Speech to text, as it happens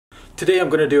Today I'm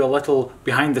going to do a little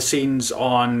behind the scenes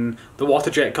on the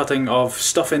waterjet cutting of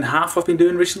stuff in half I've been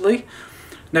doing recently.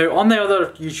 Now on the other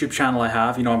YouTube channel I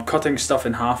have, you know, I'm cutting stuff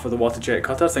in half with a waterjet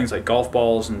cutter, things like golf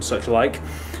balls and such like.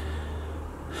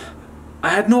 I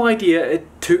had no idea it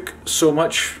took so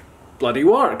much bloody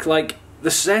work. Like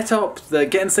the setup, the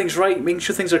getting things right, making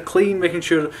sure things are clean, making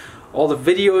sure all the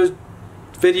video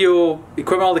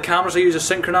equipment, all the cameras I use are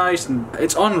synchronized, and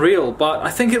it's unreal, but I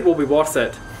think it will be worth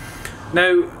it.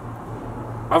 Now,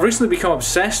 I've recently become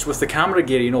obsessed with the camera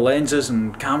gear, you know, lenses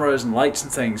and cameras and lights and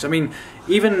things. I mean,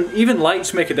 even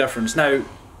lights make a difference. Now,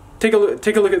 take a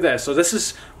look at this. So this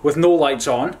is with no lights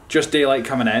on, just daylight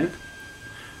coming in,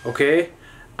 okay?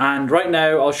 And right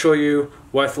now I'll show you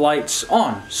with lights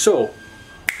on. So,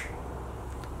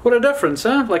 what a difference,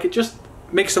 huh? Like it just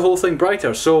makes the whole thing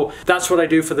brighter. So that's what I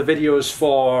do for the videos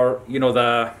for, you know,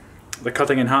 the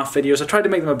cutting in half videos. I try to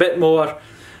make them a bit more,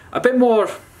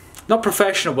 not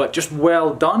professional, but just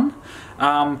well done.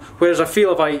 Whereas I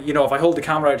feel if I hold the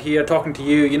camera out here talking to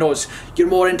you, you know, you're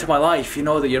more into my life, you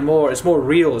know, that it's more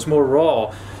real, it's more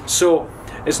raw. So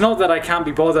it's not that I can't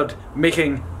be bothered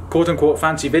making quote unquote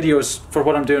fancy videos for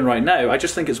what I'm doing right now. I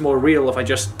just think it's more real if I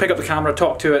just pick up the camera,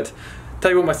 talk to it,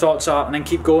 tell you what my thoughts are, and then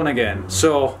keep going again.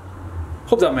 So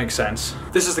hope that makes sense.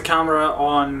 This is the camera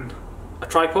on a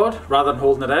tripod rather than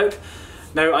holding it out.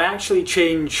 Now I actually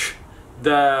change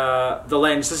the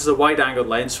lens. This is a wide-angled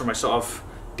lens for my sort of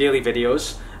daily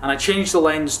videos, and I changed the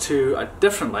lens to a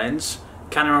different lens.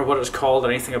 Can't remember what it's called or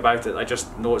anything about it. I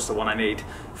just know it's the one I need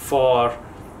for,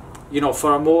 you know,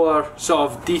 for a more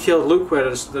sort of detailed look where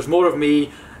there's more of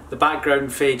me, the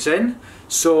background fades in.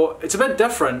 So it's a bit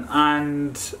different,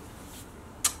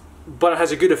 but it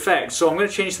has a good effect. So I'm going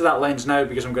to change to that lens now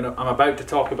because I'm about to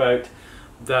talk about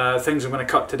the things I'm going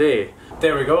to cut today.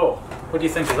 There we go. What do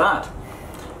you think of that?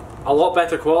 A lot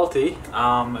better quality.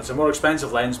 It's a more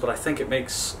expensive lens, but I think it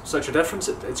makes such a difference.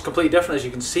 It's completely different. As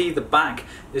you can see, the back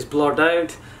is blurred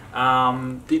out.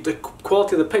 The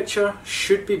quality of the picture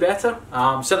should be better.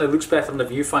 Certainly looks better in the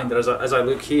viewfinder as I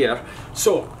look here.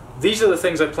 So these are the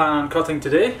things I plan on cutting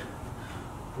today.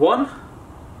 One,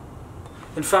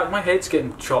 in fact my head's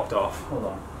getting chopped off. Hold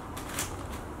on.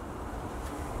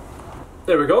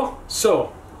 There we go.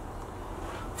 So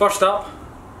first up,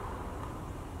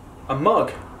 a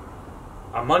mug.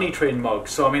 A money train mug.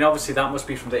 So I mean, obviously that must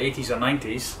be from the 80s or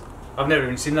 90s. I've never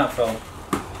even seen that film.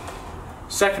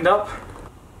 Second up,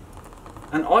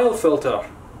 an oil filter.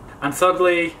 And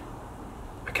thirdly,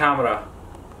 a camera.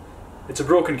 It's a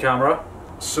broken camera.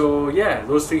 So yeah,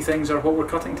 those three things are what we're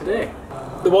cutting today.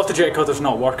 The waterjet cutter's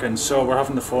not working, so we're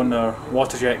having to phone our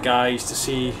waterjet guys to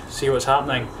see what's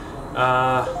happening.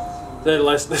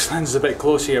 This lens is a bit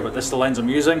close here, but this is the lens I'm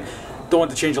using. Don't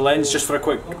want to change the lens just for a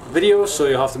quick video, so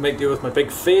you'll have to make do with my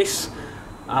big face.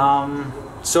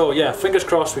 So yeah, fingers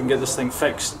crossed we can get this thing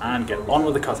fixed and get on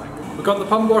with the cutting. We've got the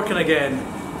pump working again.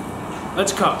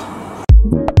 Let's cut.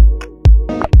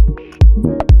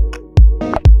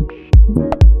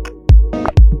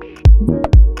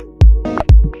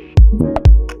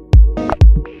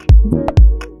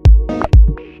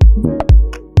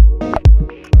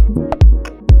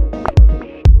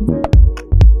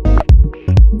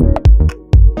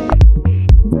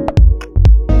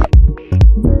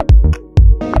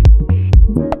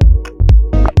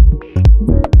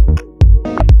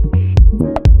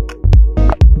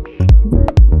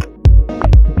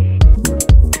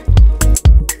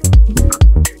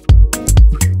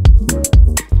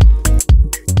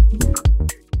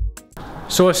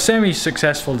 So a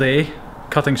semi-successful day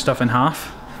cutting stuff in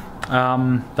half.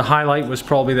 The highlight was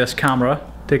probably this camera.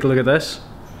 Take a look at this.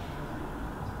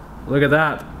 Look at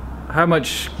that. How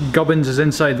much gubbins is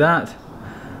inside that?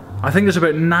 I think there's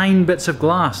about 9 bits of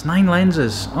glass, 9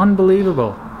 lenses.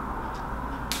 Unbelievable.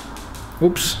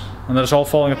 Oops, and then it's all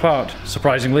falling apart.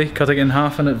 Surprisingly, cutting it in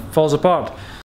half and it falls apart.